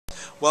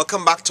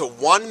Welcome back to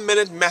 1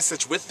 Minute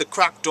Message with the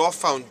Cracked Door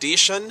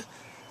Foundation.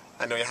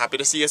 I know you're happy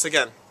to see us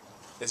again.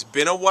 It's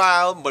been a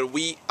while, but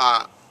we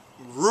are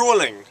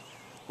rolling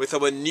with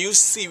our new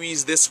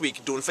series this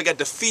week. Don't forget,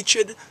 the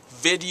featured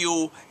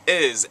video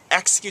is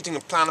Executing a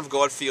Plan of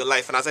God for Your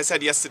Life. And as I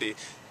said yesterday,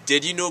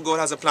 did you know God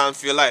has a plan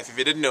for your life? If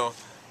you didn't know,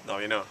 now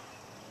you know.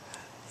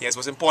 Here's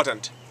what's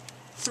important.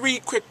 3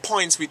 quick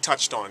points we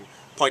touched on.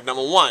 Point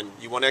number 1,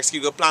 you want to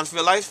execute a plan for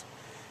your life?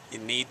 You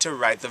need to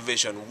write the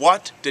vision.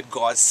 What did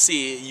God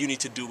say you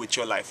need to do with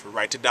your life?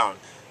 Write it down.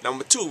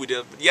 Number 2, we did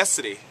it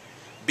yesterday.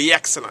 Be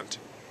excellent.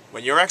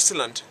 When you're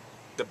excellent,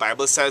 the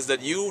Bible says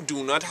that you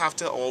do not have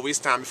to always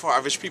stand before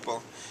average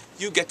people.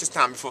 You get to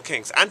stand before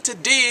kings. And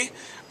today,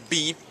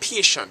 be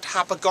patient.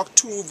 Habakkuk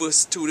 2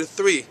 verse 2 to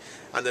 3.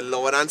 And the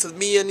Lord answered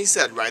me and he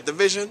said, write the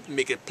vision,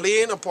 make it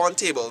plain upon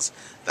tables,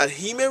 that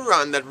he may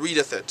run that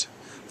readeth it.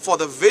 For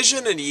the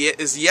vision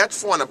is yet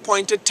for an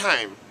appointed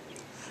time.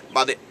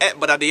 But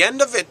at the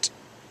end of it,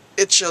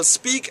 it shall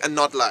speak and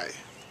not lie.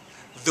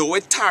 Though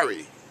it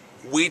tarry,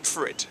 wait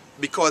for it,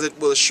 because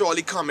it will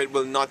surely come, it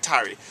will not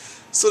tarry.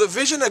 So the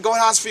vision that God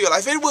has for your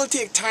life, it will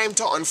take time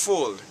to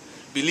unfold.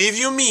 Believe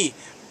you me,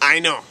 I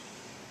know.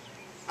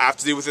 I have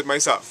to deal with it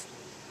myself.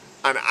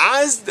 And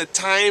as the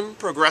time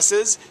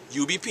progresses,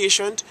 you be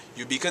patient,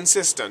 you be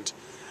consistent.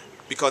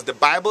 Because the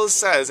Bible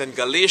says in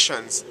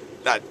Galatians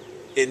that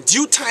in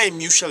due time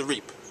you shall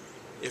reap,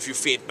 if you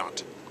faint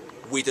not.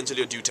 Wait until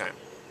your due time.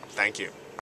 Thank you.